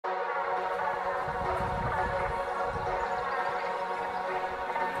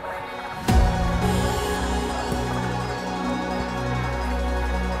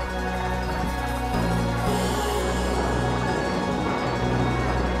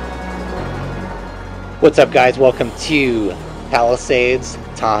What's up, guys? Welcome to Palisades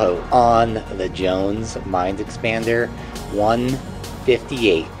Tahoe on the Jones Mind Expander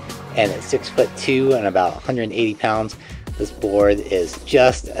 158, and at 6'2" and about 180 pounds. This board is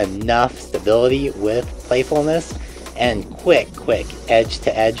just enough stability with playfulness and quick edge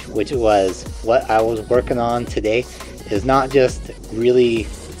to edge, which was what I was working on today. Is not just really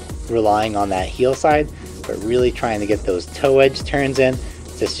relying on that heel side, but really trying to get those toe edge turns in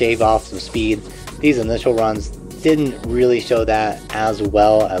to shave off some speed. These initial runs didn't really show that as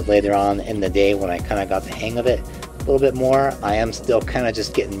well as later on in the day when I kind of got the hang of it a little bit more. I am still kind of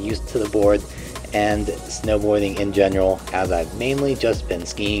just getting used to the board and snowboarding in general, as I've mainly just been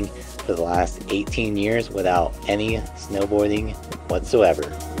skiing for the last 18 years without any snowboarding whatsoever.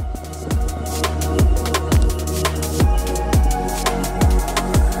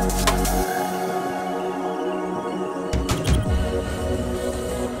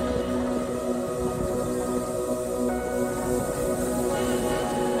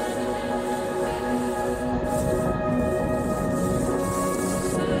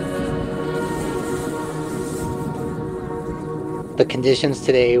 The conditions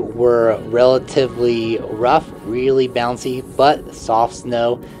today were relatively rough, really bouncy, but soft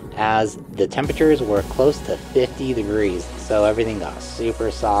snow, as the temperatures were close to 50 degrees. So everything got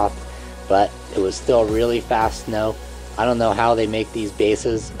super soft, but it was still really fast snow. I don't know how they make these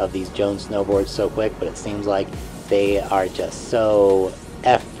bases of these Jones snowboards so quick, but it seems like they are just so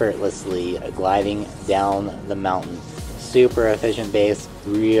effortlessly gliding down the mountain. Super efficient base,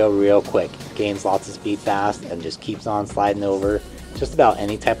 real quick. Gains lots of speed fast and just keeps on sliding over just about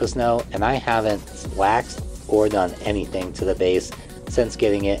any type of snow. And I haven't waxed or done anything to the base since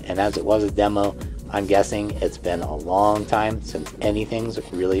getting it, and as it was a demo, I'm guessing it's been a long time since anything's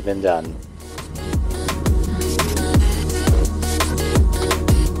really been done.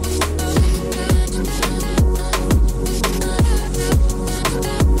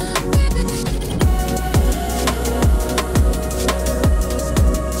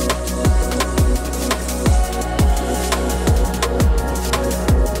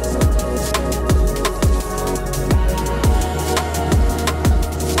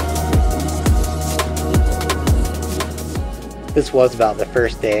 This was about the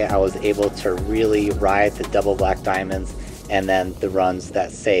first day I was able to really ride the double black diamonds, and then the runs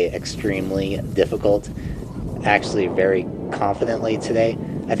that say extremely difficult actually very confidently today.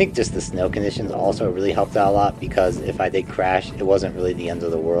 I think just the snow conditions also really helped out a lot, because if I did crash, it wasn't really the end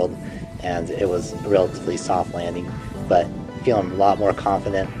of the world and it was a relatively soft landing. But feeling a lot more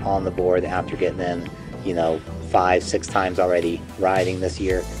confident on the board after getting in, 5-6 times already riding this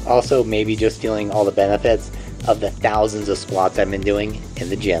year. Also, maybe just feeling all the benefits of the thousands of squats I've been doing in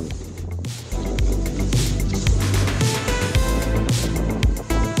the gym.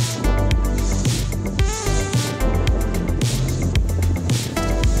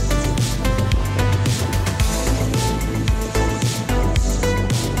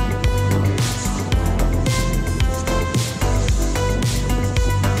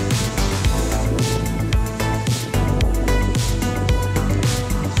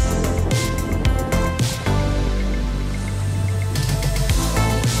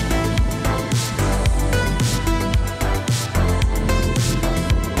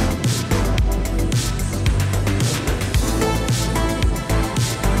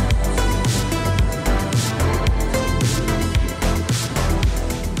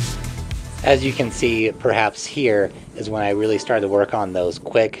 As you can see, perhaps here is when I really started to work on those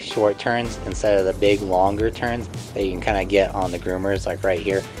quick short turns instead of the big longer turns that you can kind of get on the groomers, like right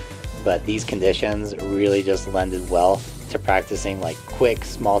here. But these conditions really just lended well to practicing like quick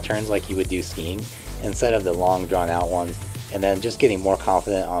small turns like you would do skiing instead of the long drawn out ones, and then just getting more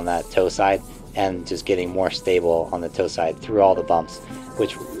confident on that toe side and just getting more stable on the toe side through all the bumps,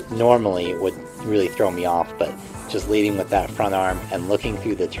 which normally would really throw me off. But just leading with that front arm and looking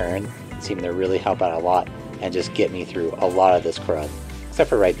through the turn seemed to really help out a lot and just get me through a lot of this crud, except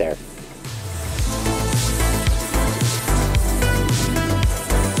for right there.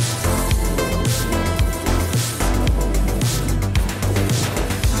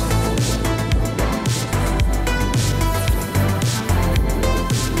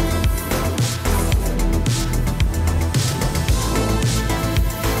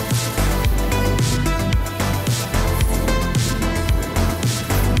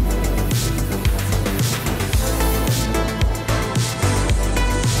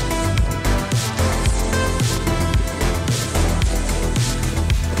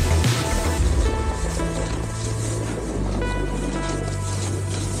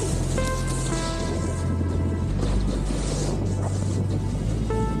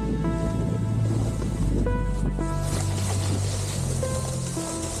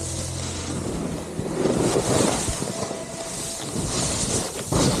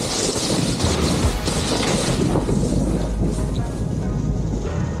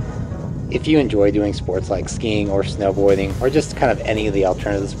 If you enjoy doing sports like skiing or snowboarding or just kind of any of the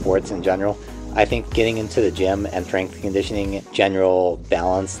alternative sports in general, I think getting into the gym and strength conditioning, general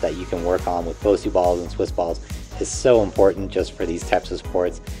balance that you can work on with BOSU balls and Swiss balls is so important just for these types of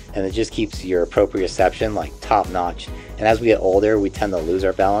sports, and it just keeps your proprioception like top notch. And as we get older, we tend to lose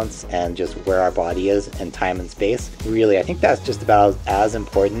our balance and just where our body is in time and space. Really, I think that's just about as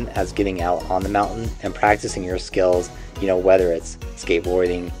important as getting out on the mountain and practicing your skills, you know, whether it's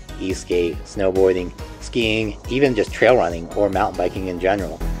skateboarding, e-skate, snowboarding, skiing, even just trail running or mountain biking in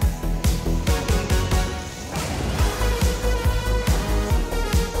general.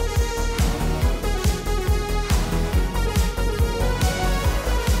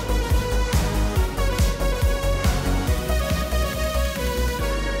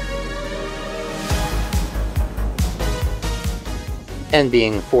 And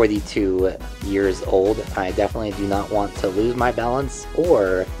being 42 years old, I definitely do not want to lose my balance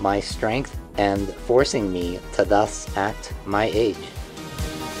or my strength, and forcing me to thus act my age.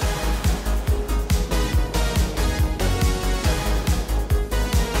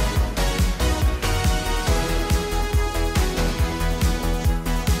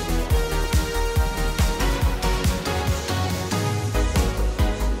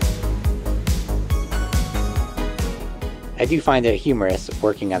 I do find it humorous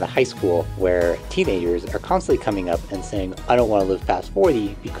working at a high school where teenagers are constantly coming up and saying, I don't want to live past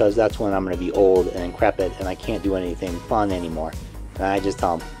 40 because that's when I'm going to be old and decrepit and I can't do anything fun anymore. And I just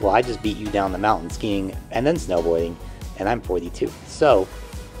tell them, well, I just beat you down the mountain skiing and then snowboarding, and I'm 42. So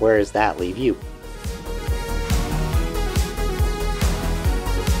where does that leave you?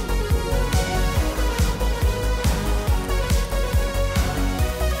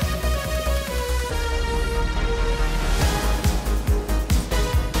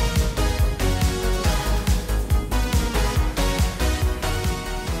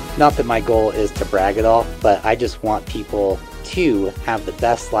 Not that my goal is to brag at all, but I just want people to have the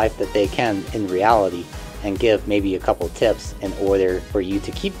best life that they can in reality and give maybe a couple tips in order for you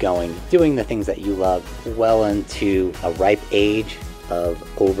to keep going, doing the things that you love well into a ripe age of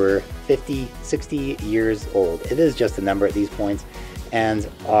over 50, 60 years old. It is just a number at these points, and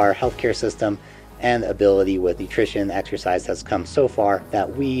our healthcare system and ability with nutrition, exercise has come so far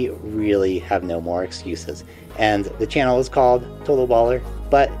that we really have no more excuses. And the channel is called Total Baller,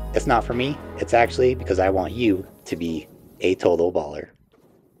 but it's not for me. It's actually because I want you to be a total baller.